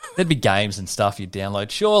 There'd be games and stuff you'd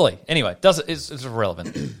download, surely. Anyway, it's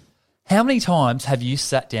irrelevant. How many times have you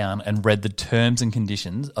sat down and read the terms and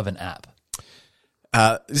conditions of an app?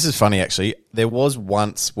 This is funny, actually. There was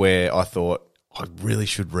once where I thought, I really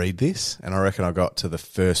should read this, and I reckon I got to the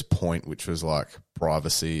first point, which was like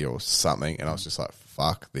privacy or something, and I was just like,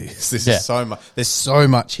 fuck this. This is so much. There's so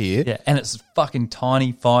much here. Yeah, and it's fucking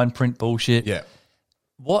tiny, fine print bullshit. Yeah.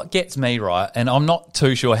 What gets me, right, and I'm not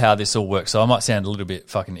too sure how this all works, so I might sound a little bit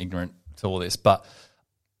fucking ignorant to all this, but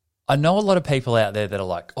I know a lot of people out there that are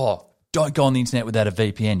like, oh, don't go on the internet without a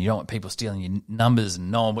VPN. You don't want people stealing your numbers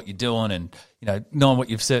and knowing what you're doing and, you know, knowing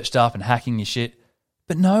what you've searched up and hacking your shit.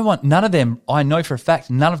 But none of them, I know for a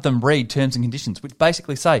fact, none of them read terms and conditions, which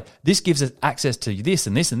basically say this gives us access to this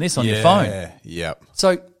and this and this on your phone. Yeah, yep.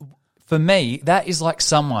 So for me, that is like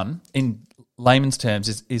someone, in layman's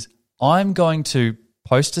terms, is I'm going to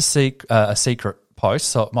post a secret post,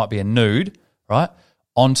 so it might be a nude, right,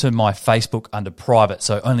 onto my Facebook under private,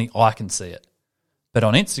 so only I can see it. But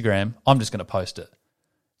on Instagram, I'm just going to post it.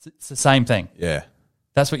 It's the same thing. Yeah.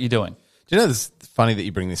 That's what you're doing. Do you know, it's funny that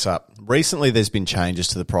you bring this up. Recently, there's been changes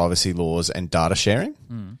to the privacy laws and data sharing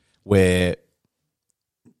where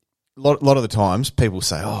a lot of the times people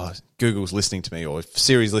say, oh, Google's listening to me or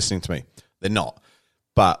Siri's listening to me. They're not.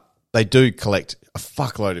 But they do collect a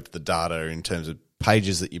fuckload of the data in terms of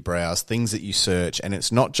pages that you browse, things that you search, and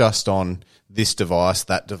it's not just on this device,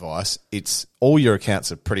 that device. It's all your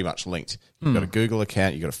accounts are pretty much linked. You've got a Google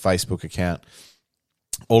account, you've got a Facebook account.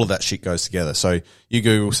 All of that shit goes together. So you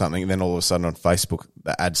Google something, and then all of a sudden on Facebook,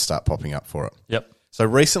 the ads start popping up for it. Yep. So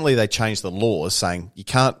recently they changed the laws saying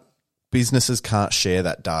businesses can't share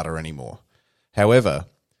that data anymore. However,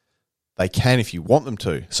 they can if you want them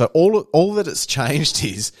to. So all that it's changed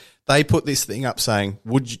is they put this thing up saying,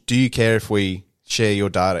 do you care if we share your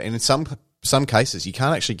data? And in some cases, you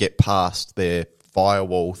can't actually get past their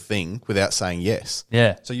firewall thing without saying yes.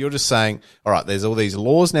 Yeah. So you're just saying, all right, there's all these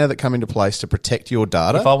laws now that come into place to protect your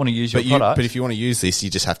data. If I want to use your product. But if you want to use this, you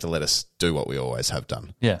just have to let us do what we always have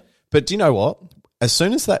done. Yeah. But do you know what? As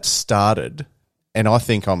soon as that started, and I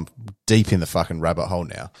think I'm deep in the fucking rabbit hole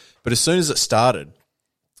now, but as soon as it started,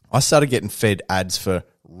 I started getting fed ads for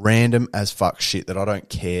random as fuck shit that I don't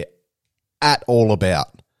care at all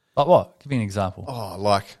about. Like what? Give me an example. Oh,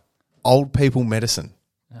 like old people medicine.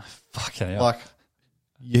 Fucking hell. Like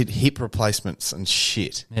your hip replacements and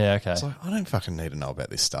shit. Yeah, okay. It's like, I don't fucking need to know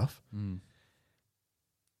about this stuff.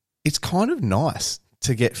 It's kind of nice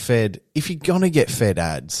to get fed. If you're going to get fed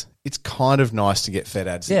ads, it's kind of nice to get fed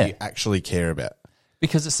ads that you actually care about.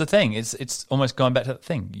 Because it's the thing. It's almost going back to that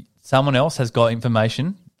thing. Someone else has got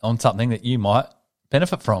information on something that you might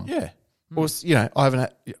benefit from. Yeah. Or, you know,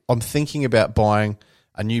 I'm thinking about buying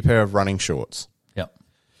a new pair of running shorts. Yep.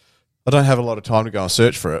 I don't have a lot of time to go and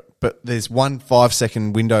search for it, but there's 1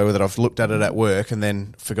 5-second window that I've looked at it at work and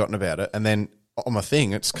then forgotten about it. And then on my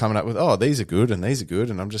thing, it's coming up with, oh, these are good and these are good.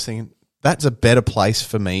 And I'm just thinking, that's a better place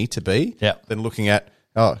for me to be than looking at,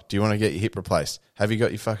 oh, do you want to get your hip replaced? Have you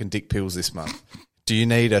got your fucking dick pills this month? Do you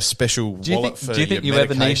need a special wallet for your medication? Do you think you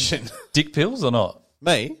ever need dick pills or not?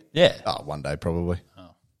 Me? Yeah. Oh, one day probably.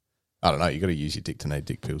 Oh. I don't know. You got to use your dick to need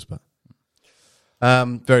dick pills, but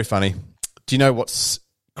very funny. Do you know what's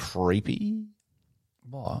creepy?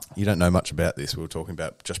 What? You don't know much about this. We were talking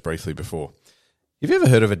about just briefly before. Have you ever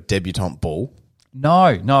heard of a debutante ball? No.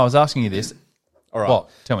 I was asking you this. All right. What?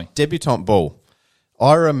 Tell me. Debutante ball.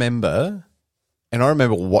 I remember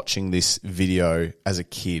watching this video as a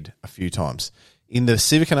kid a few times. In the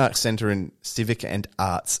Civic and Arts Centre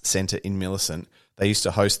in Millicent, they used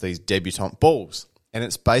to host these debutante balls. And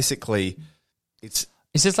it's basically, Is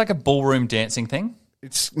this like a ballroom dancing thing?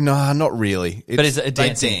 no, not really. But is it a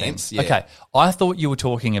dancing dance, thing? yeah. Okay. I thought you were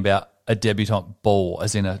talking about a debutante ball,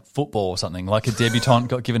 as in a football or something, like a debutante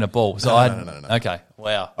got given a ball. So No. Okay.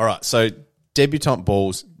 Wow. All right, so debutante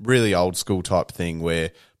balls, really old school type thing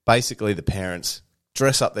where basically the parents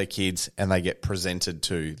dress up their kids and they get presented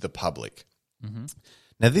to the public. Mm-hmm.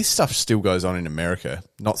 Now, this stuff still goes on in America,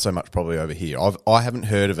 not so much probably over here. I haven't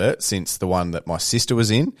heard of it since the one that my sister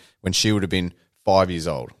was in when she would have been 5 years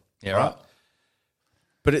old. Yeah, right.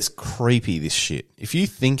 But it's creepy, this shit. If you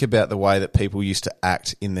think about the way that people used to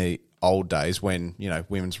act in the old days when,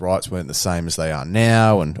 women's rights weren't the same as they are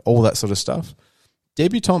now and all that sort of stuff,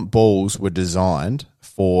 debutante balls were designed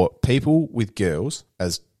for people with girls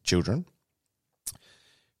as children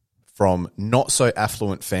from not so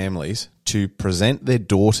affluent families to present their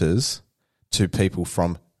daughters to people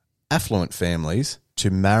from affluent families to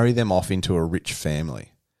marry them off into a rich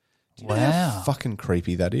family. Do you know how fucking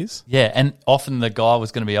creepy that is? Yeah, and often the guy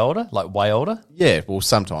was going to be older, like way older. Yeah, well,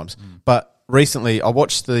 sometimes. But recently I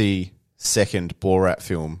watched the second Borat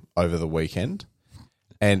film over the weekend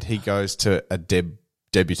and he goes to a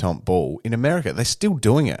debutante ball in America. They're still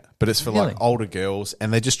doing it, but it's for like older girls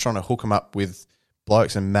and they're just trying to hook them up with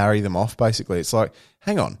blokes and marry them off, basically. It's like,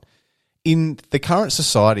 hang on. In the current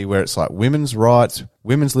society where it's like women's rights,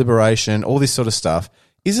 women's liberation, all this sort of stuff,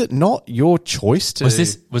 is it not your choice to Was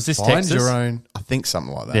this find Texas? your own? I think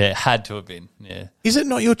something like that. Yeah, it had to have been. Yeah. Is it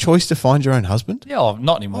not your choice to find your own husband? Yeah,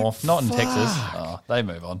 not anymore. Not in fuck. Texas. Oh, they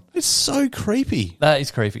move on. It's so creepy. That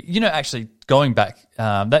is creepy. Actually, going back,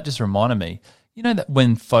 that just reminded me, that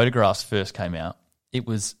when photographs first came out, it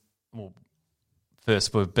was,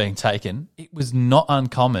 first were being taken, it was not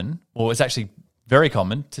uncommon, or it's actually very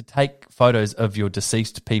common, to take photos of your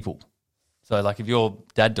deceased people. So, like, if your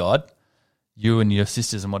dad died, you and your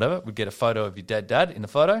sisters and whatever would get a photo of your dad in the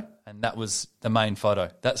photo, and that was the main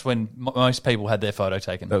photo. That's when most people had their photo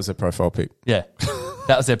taken. That was their profile pic. Yeah,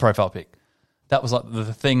 that was their profile pic. That was like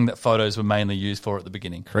the thing that photos were mainly used for at the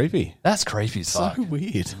beginning. Creepy. That's creepy as fuck. So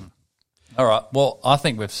weird. All right, well, I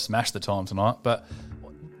think we've smashed the time tonight, but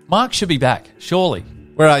Mark should be back, surely.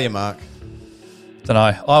 Where are you, Mark? Don't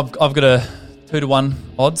know. I've got a 2-1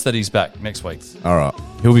 odds that he's back next week. All right.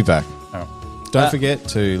 He'll be back. All right. Don't forget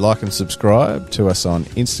to like and subscribe to us on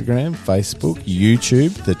Instagram, Facebook,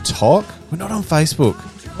 YouTube, The Talk. We're not on Facebook.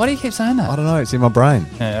 Why do you keep saying I that? don't know. It's in my brain.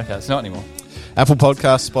 Yeah, okay, it's not anymore. Apple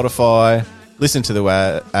Podcasts, Spotify. Listen to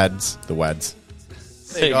the ads. The WADs.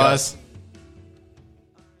 See you guys.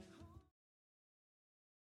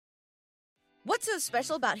 What's so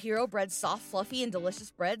special about Hero Bread's soft, fluffy, and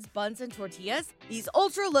delicious breads, buns, and tortillas? These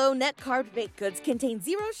ultra-low net-carb baked goods contain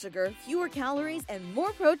zero sugar, fewer calories, and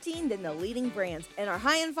more protein than the leading brands, and are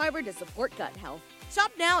high in fiber to support gut health.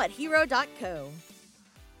 Shop now at hero.co.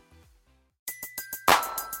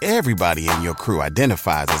 Everybody in your crew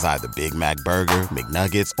identifies as either Big Mac Burger,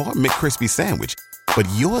 McNuggets, or McCrispy Sandwich. But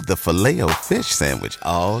you're the Filet-O-Fish Sandwich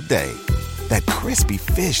all day. That crispy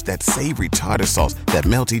fish, that savory tartar sauce, that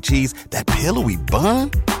melty cheese, that pillowy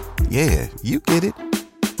bun. Yeah, you get it.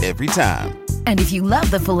 Every time. And if you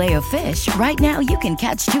love the Filet-O-Fish, right now you can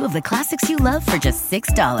catch two of the classics you love for just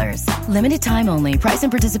 $6. Limited time only. Price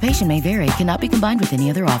and participation may vary. Cannot be combined with any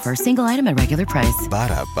other offer. Single item at regular price.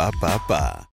 Ba-da-ba-ba-ba.